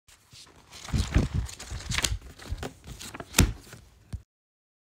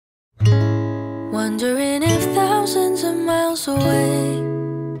wondering if thousands of miles away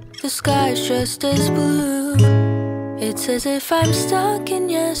the sky's just as blue. It's as if I'm stuck in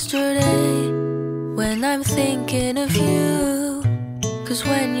yesterday when I'm thinking of you. 'Cause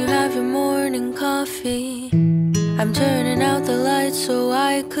when you have your morning coffee, I'm turning out the lights so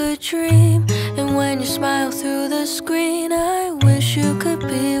I could dream. And when you smile through the screen, I wish you could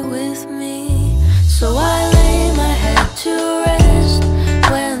be with me. So I lay my head to rest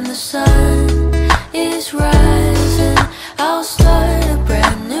when the sun is rising. I'll start a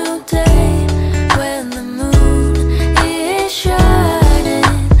brand new day when the moon is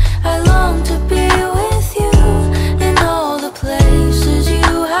shining. I long to be with you in all the places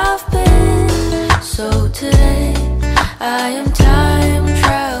you have been. So today I am time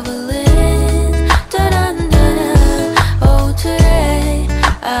traveling. Da-dun-da-da. Oh, today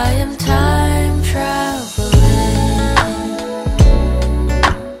I am time traveling.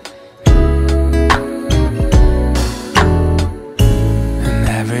 And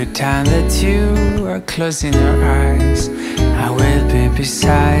every time that you are closing your eyes, I will be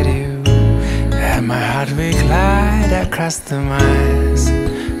beside you, and my heart will glide across the miles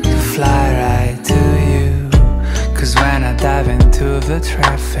to fly right to you. 'Cause when I dive into the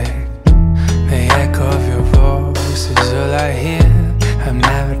traffic, the echo of your voice is all I hear. I'm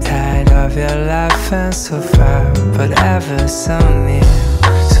never tired of your laughing so far, but ever so near.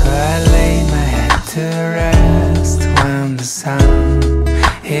 So I lay my head to rest when the sun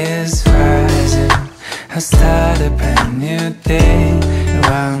is rising. I start a brand new day